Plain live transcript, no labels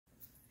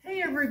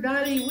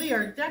everybody. We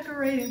are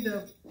decorating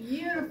the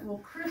beautiful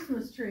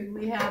Christmas tree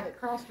we have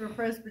at Crossnore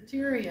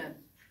Presbyterian.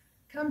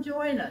 Come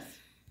join us.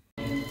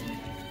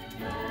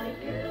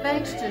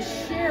 Thanks to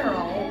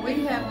Cheryl,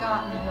 we have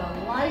gotten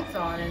the lights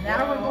on, and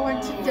now we're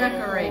going to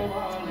decorate.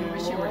 We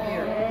wish you were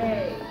here.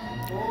 Yay.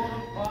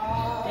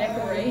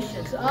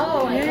 Decorations.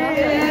 Oh,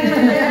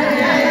 Yay.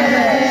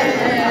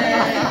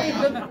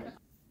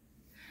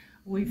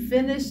 We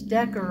finished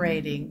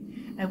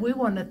decorating, and we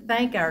want to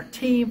thank our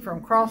team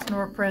from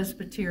Crossnore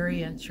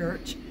Presbyterian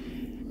Church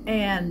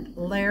and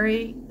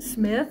Larry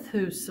Smith,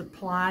 who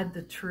supplied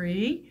the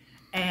tree,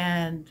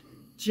 and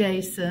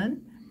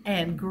Jason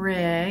and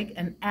Greg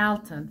and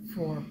Alton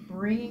for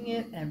bringing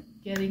it and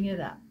getting it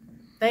up.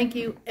 Thank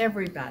you,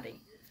 everybody.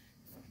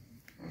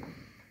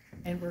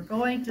 And we're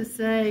going to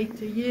say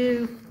to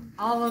you,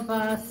 all of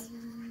us,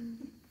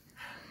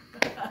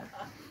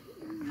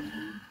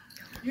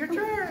 your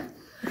turn.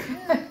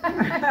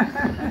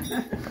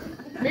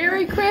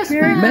 Merry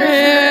Christmas!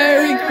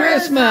 Merry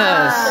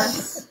Christmas!